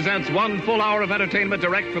Hotel presents one full hour of entertainment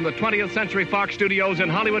direct from the 20th Century Fox Studios in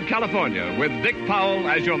Hollywood, California, with Dick Powell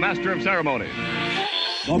as your master of ceremonies.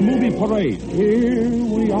 The movie parade. Here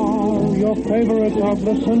we are, your favorite of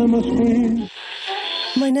the cinema screen.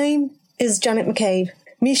 My name is Janet McCabe.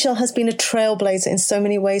 Michelle has been a trailblazer in so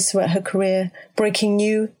many ways throughout her career, breaking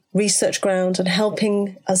new research ground and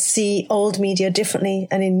helping us see old media differently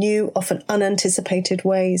and in new, often unanticipated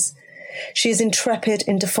ways. She is intrepid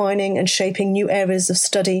in defining and shaping new areas of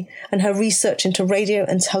study, and her research into radio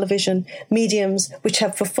and television, mediums which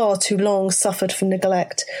have for far too long suffered from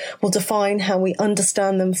neglect, will define how we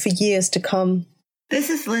understand them for years to come. This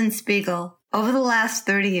is Lynn Spiegel. Over the last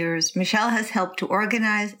 30 years, Michelle has helped to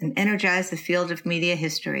organize and energize the field of media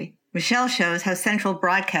history. Michelle shows how central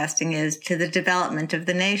broadcasting is to the development of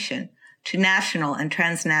the nation, to national and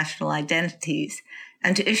transnational identities,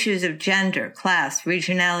 and to issues of gender, class,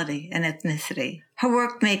 regionality, and ethnicity. Her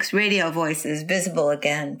work makes radio voices visible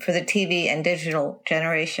again for the TV and digital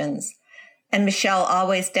generations. And Michelle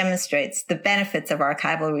always demonstrates the benefits of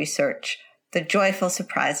archival research, the joyful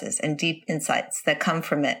surprises and deep insights that come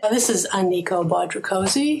from it. This is Aniko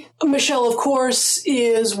Badrakosi. Michelle, of course,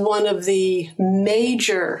 is one of the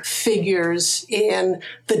major figures in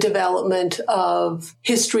the development of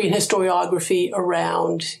history and historiography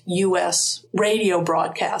around U.S. radio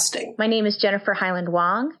broadcasting. My name is Jennifer Highland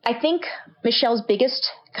Wong. I think Michelle's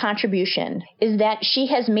biggest contribution is that she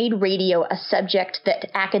has made radio a subject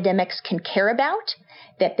that academics can care about,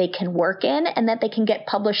 that they can work in, and that they can get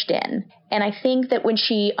published in. And I think that when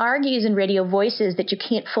she argues in Radio Voices that you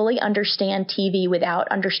can't fully understand TV without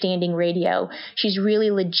understanding radio, she's really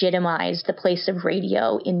legitimized the place of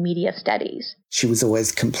radio in media studies. She was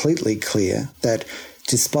always completely clear that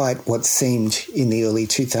despite what seemed in the early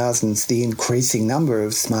 2000s, the increasing number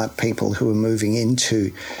of smart people who were moving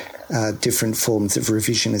into different forms of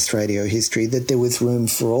revisionist radio history, that there was room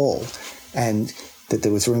for all, and that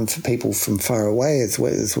there was room for people from far away as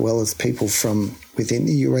well as people from within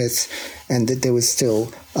the US, and that there was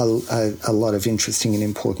still a lot of interesting and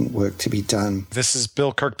important work to be done. This is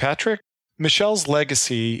Bill Kirkpatrick. Michelle's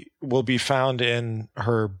legacy will be found in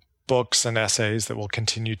her books and essays that will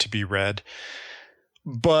continue to be read.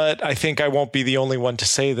 But I think I won't be the only one to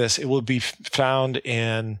say this. It will be found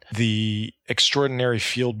in the extraordinary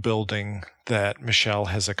field building that Michelle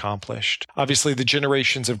has accomplished. Obviously, the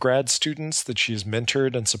generations of grad students that she has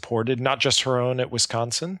mentored and supported, not just her own at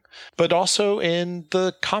Wisconsin, but also in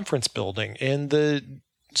the conference building, in the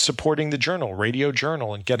supporting the journal, Radio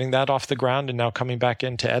Journal, and getting that off the ground and now coming back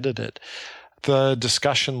in to edit it. The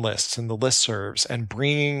discussion lists and the listservs, and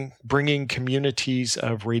bringing communities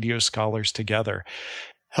of radio scholars together,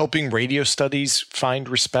 helping radio studies find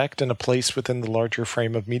respect and a place within the larger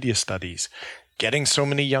frame of media studies, getting so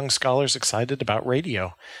many young scholars excited about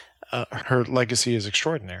radio. Her legacy is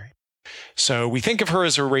extraordinary. So we think of her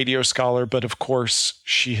as a radio scholar, but of course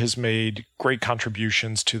she has made great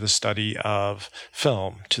contributions to the study of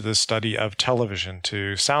film, to the study of television,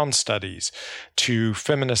 to sound studies, to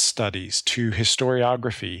feminist studies, to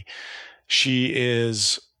historiography. She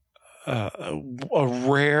is a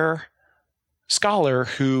rare scholar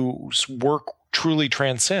whose work truly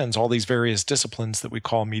transcends all these various disciplines that we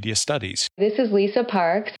call media studies. This is Lisa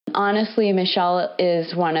Parks. Honestly, Michelle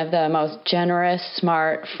is one of the most generous,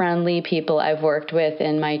 smart, friendly people I've worked with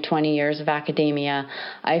in my 20 years of academia.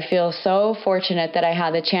 I feel so fortunate that I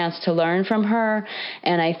had the chance to learn from her,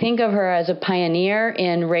 and I think of her as a pioneer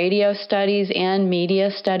in radio studies and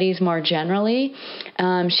media studies more generally.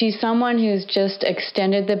 She's someone who's just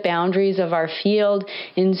extended the boundaries of our field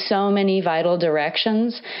in so many vital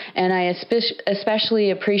directions, and I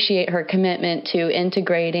especially appreciate her commitment to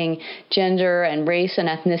integrating gender and race and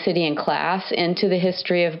ethnicity and class into the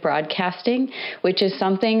history of broadcasting, which is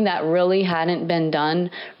something that really hadn't been done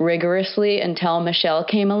rigorously until Michelle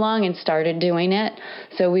came along and started doing it.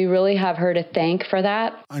 So we really have her to thank for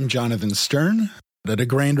that. I'm Jonathan Stern. At a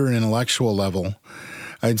grander intellectual level,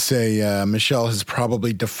 I'd say Michelle has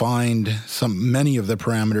probably defined many of the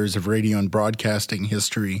parameters of radio and broadcasting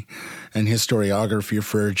history and historiography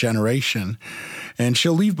for a generation. And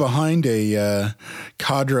she'll leave behind a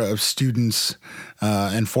cadre of students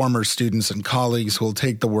and former students and colleagues who will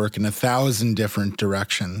take the work in 1,000 different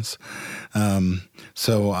directions.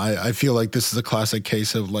 So I feel like this is a classic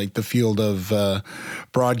case of like the field of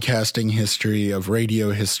broadcasting history, of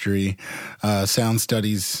radio history, sound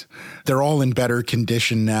studies. They're all in better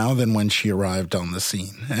condition now than when she arrived on the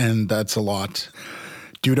scene. And that's a lot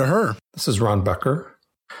due to her. This is Ron Becker.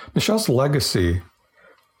 Michelle's legacy,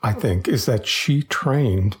 I think, is that she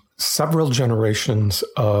trained several generations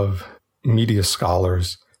of media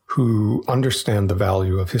scholars who understand the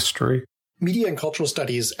value of history. Media and cultural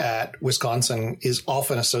studies at Wisconsin is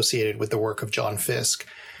often associated with the work of John Fisk.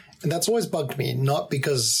 And that's always bugged me, not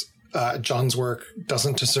because John's work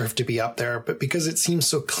doesn't deserve to be up there, but because it seems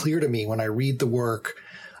so clear to me when I read the work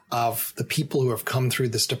of the people who have come through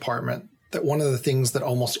this department that one of the things that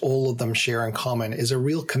almost all of them share in common is a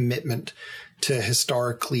real commitment to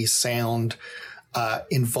historically sound,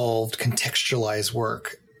 involved, contextualized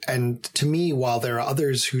work. And to me, while there are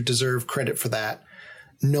others who deserve credit for that,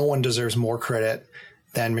 no one deserves more credit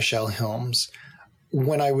than Michelle Hilms.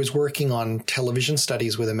 When I was working on television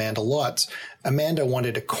studies with Amanda Lotz, Amanda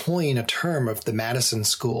wanted to coin a term of the Madison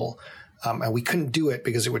School, and we couldn't do it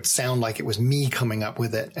because it would sound like it was me coming up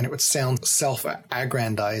with it, and it would sound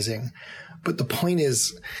self-aggrandizing. But the point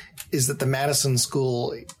is that the Madison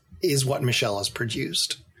School is what Michelle has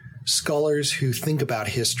produced. Scholars who think about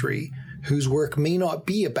history, whose work may not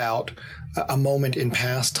be about a moment in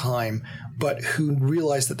past time, but who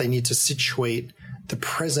realize that they need to situate the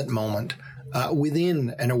present moment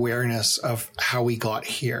within an awareness of how we got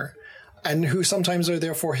here, and who sometimes are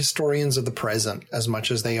therefore historians of the present as much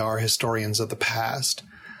as they are historians of the past.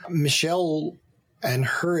 Michelle and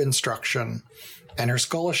her instruction and her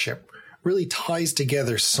scholarship really ties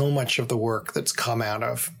together so much of the work that's come out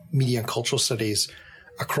of media and cultural studies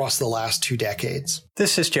across the last 2 decades.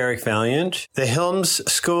 This is Jarek Valiant. The Hilms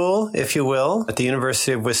School, if you will, at the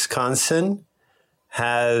University of Wisconsin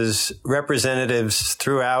has representatives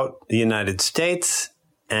throughout the United States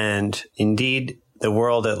and indeed the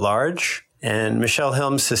world at large. And Michelle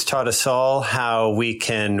Hilms has taught us all how we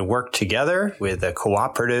can work together with a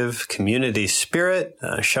cooperative community spirit,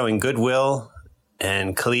 showing goodwill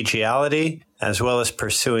and collegiality, as well as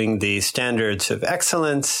pursuing the standards of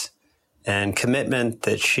excellence and commitment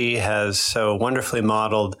that she has so wonderfully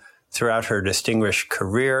modeled throughout her distinguished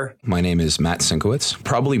career. My name is Matt Sinkowitz.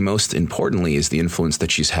 Probably most importantly is the influence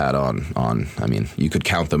that she's had on, I mean, you could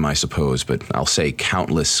count them, I suppose, but I'll say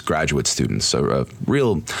countless graduate students, so a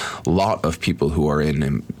real lot of people who are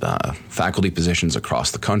in faculty positions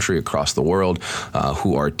across the country, across the world,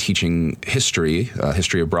 who are teaching history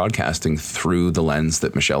of broadcasting through the lens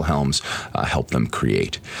that Michelle Helms helped them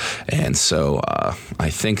create. And so I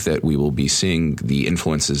think that we will be seeing the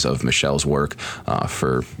influences of Michelle's work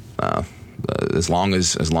for as long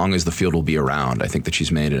as the field will be around. I think that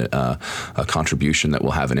she's made a contribution that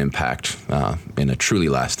will have an impact in a truly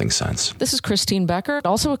lasting sense. This is Christine Becker. It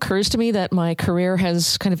also occurs to me that my career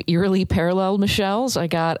has kind of eerily paralleled Michelle's. I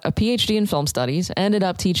got a PhD in film studies, ended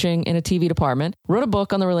up teaching in a TV department, wrote a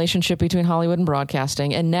book on the relationship between Hollywood and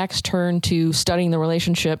broadcasting, and next turned to studying the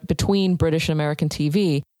relationship between British and American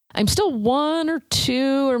TV. I'm still 1 or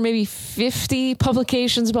 2 or maybe 50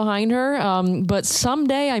 publications behind her, but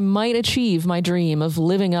someday I might achieve my dream of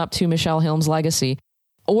living up to Michelle Helms' legacy.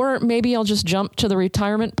 Or maybe I'll just jump to the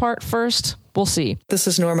retirement part first. We'll see. This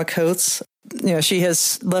is Norma Coates. She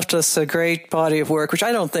has left us a great body of work, which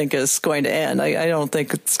I don't think is going to end. I don't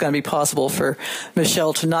think it's going to be possible for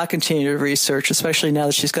Michelle to not continue to research, especially now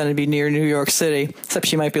that she's going to be near New York City, except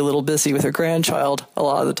she might be a little busy with her grandchild a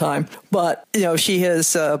lot of the time. But, she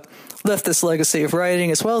has left this legacy of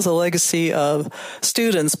writing as well as a legacy of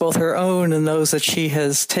students, both her own and those that she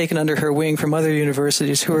has taken under her wing from other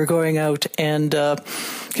universities who are going out and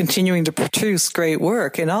continuing to produce great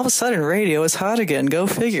work. And all of a sudden, radio is hot again. Go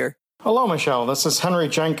figure. Hello, Michelle. This is Henry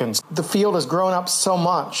Jenkins. The field has grown up so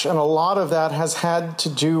much, and a lot of that has had to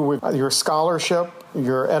do with your scholarship,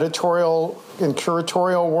 your editorial and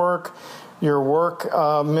curatorial work, your work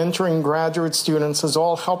mentoring graduate students has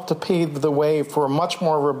all helped to pave the way for a much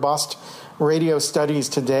more robust radio studies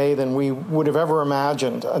today than we would have ever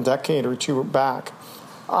imagined a decade or two back.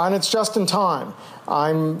 And it's just in time.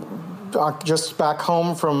 I'm just back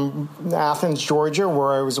home from Athens, Georgia,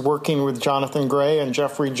 where I was working with Jonathan Gray and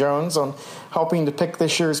Jeffrey Jones on helping to pick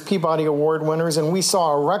this year's Peabody Award winners, and we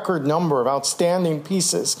saw a record number of outstanding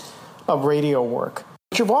pieces of radio work.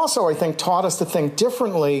 But you've also, I think, taught us to think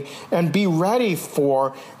differently and be ready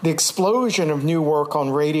for the explosion of new work on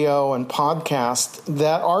radio and podcasts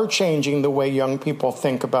that are changing the way young people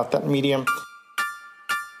think about that medium.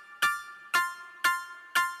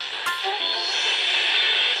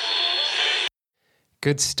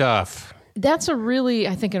 Good stuff. That's a really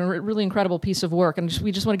incredible piece of work, and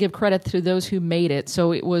we just want to give credit to those who made it.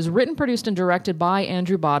 So it was written, produced, and directed by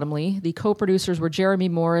Andrew Bottomley. The co-producers were Jeremy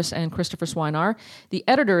Morris and Christopher Swinar. The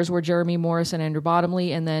editors were Jeremy Morris and Andrew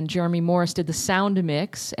Bottomley, and then Jeremy Morris did the sound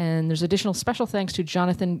mix, and there's additional special thanks to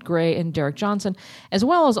Jonathan Gray and Derek Johnson, as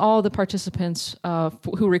well as all the participants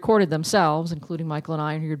who recorded themselves, including Michael and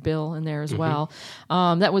I, and heard Bill in there as well.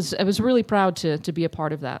 I was really proud to be a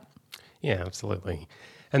part of that. Yeah, absolutely.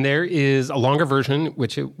 And there is a longer version,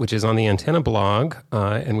 which is on the Antenna blog,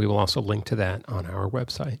 and we will also link to that on our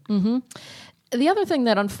website. Mm-hmm. The other thing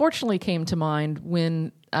that unfortunately came to mind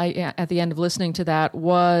when at the end of listening to that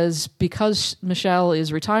was because Michelle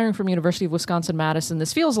is retiring from University of Wisconsin-Madison,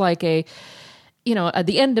 this feels like at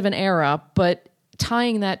the end of an era, but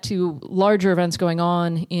tying that to larger events going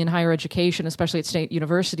on in higher education, especially at state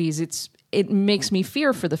universities, it makes me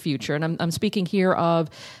fear for the future. And I'm speaking here of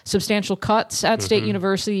substantial cuts at state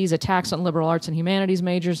universities, attacks on liberal arts and humanities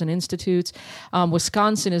majors and institutes.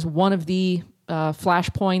 Wisconsin is one of the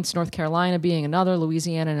flashpoints, North Carolina being another,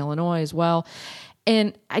 Louisiana and Illinois as well.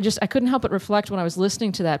 And I couldn't help but reflect when I was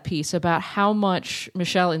listening to that piece about how much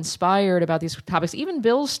Michelle inspired about these topics. Even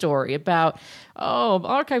Bill's story about,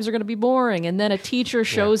 archives are going to be boring. And then a teacher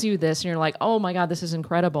shows you this and you're like, oh my God, this is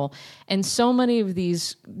incredible. And so many of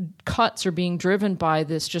these cuts are being driven by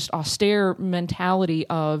this just austere mentality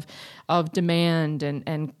of demand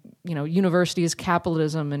and university as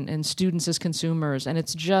capitalism and students as consumers. And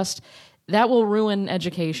it's just... that will ruin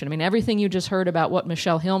education. I mean, everything you just heard about what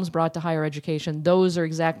Michelle Helms brought to higher education, those are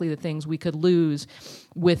exactly the things we could lose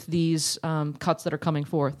with these cuts that are coming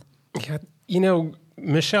forth. Yeah,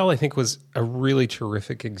 Michelle, I think, was a really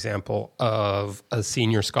terrific example of a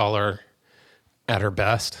senior scholar at her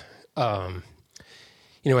best. As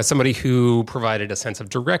somebody who provided a sense of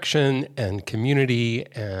direction and community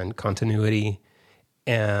and continuity.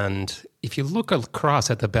 And if you look across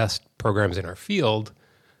at the best programs in our field,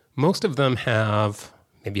 most of them have,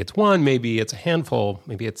 maybe it's one, maybe it's a handful,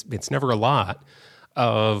 maybe it's never a lot,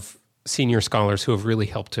 of senior scholars who have really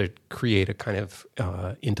helped to create a kind of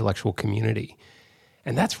intellectual community.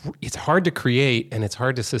 And it's hard to create and it's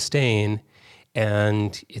hard to sustain.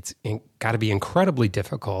 And it's got to be incredibly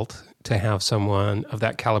difficult to have someone of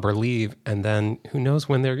that caliber leave, and then who knows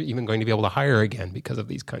when they're even going to be able to hire again because of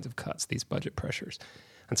these kinds of cuts, these budget pressures.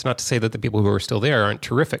 That's not to say that the people who are still there aren't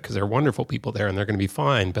terrific, because there are wonderful people there and they're going to be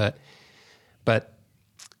fine, but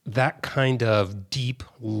that kind of deep,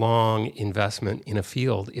 long investment in a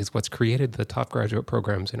field is what's created the top graduate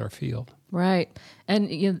programs in our field. Right. And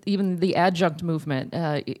even the adjunct movement,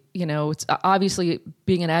 it's obviously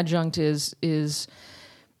being an adjunct is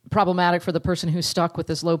problematic for the person who's stuck with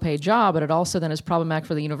this low-paid job, but it also then is problematic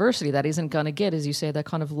for the university that isn't going to get, as you say, that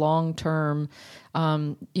kind of long-term,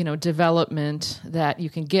 development that you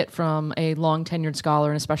can get from a long-tenured scholar,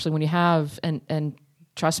 and especially when you have, and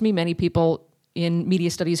trust me, many people in media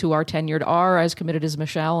studies who are tenured are as committed as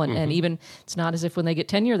Michelle, and even it's not as if when they get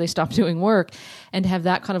tenure they stop doing work. And to have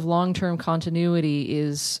that kind of long-term continuity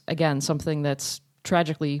is, again, something that's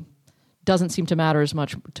tragically doesn't seem to matter as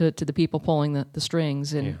much to the people pulling the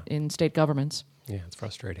strings in state governments. Yeah, it's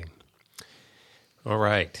frustrating. All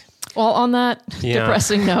right. Well, on that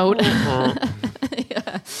depressing note,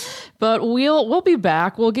 but we'll be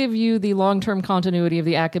back. We'll give you the long-term continuity of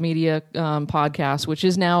the Acamedia podcast, which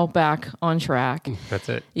is now back on track. That's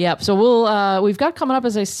it. Yep. So we've got coming up,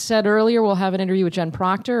 as I said earlier, we'll have an interview with Jen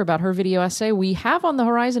Proctor about her video essay. We have on the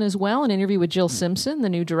horizon as well an interview with Jill Simpson, the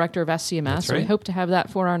new director of SCMS. That's So right. we hope to have that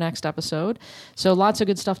for our next episode. So lots of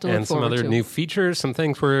good stuff to look forward to. And some other new features, some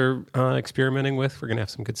things we're experimenting with. We're going to have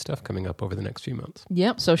some good stuff coming up over the next few months.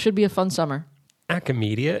 Yep. So it should be a fun summer.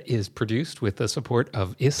 Acamedia is produced with the support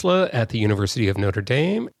of ISLA at the University of Notre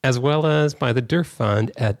Dame, as well as by the DERF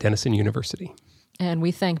Fund at Denison University. And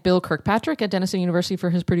we thank Bill Kirkpatrick at Denison University for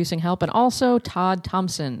his producing help, and also Todd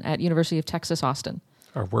Thompson at University of Texas, Austin.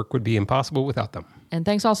 Our work would be impossible without them. And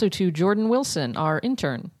thanks also to Jordan Wilson, our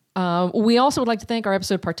intern. We also would like to thank our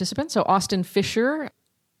episode participants, so Austin Fisher.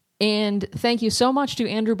 And thank you so much to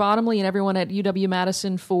Andrew Bottomley and everyone at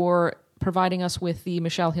UW-Madison for providing us with the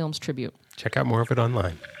Michelle Hilms tribute. Check out more of it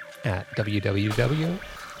online at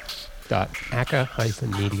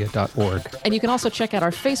www.aca-media.org. And you can also check out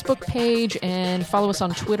our Facebook page and follow us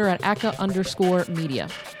on Twitter at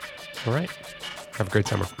aca_media. All right. Have a great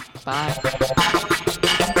summer. Bye.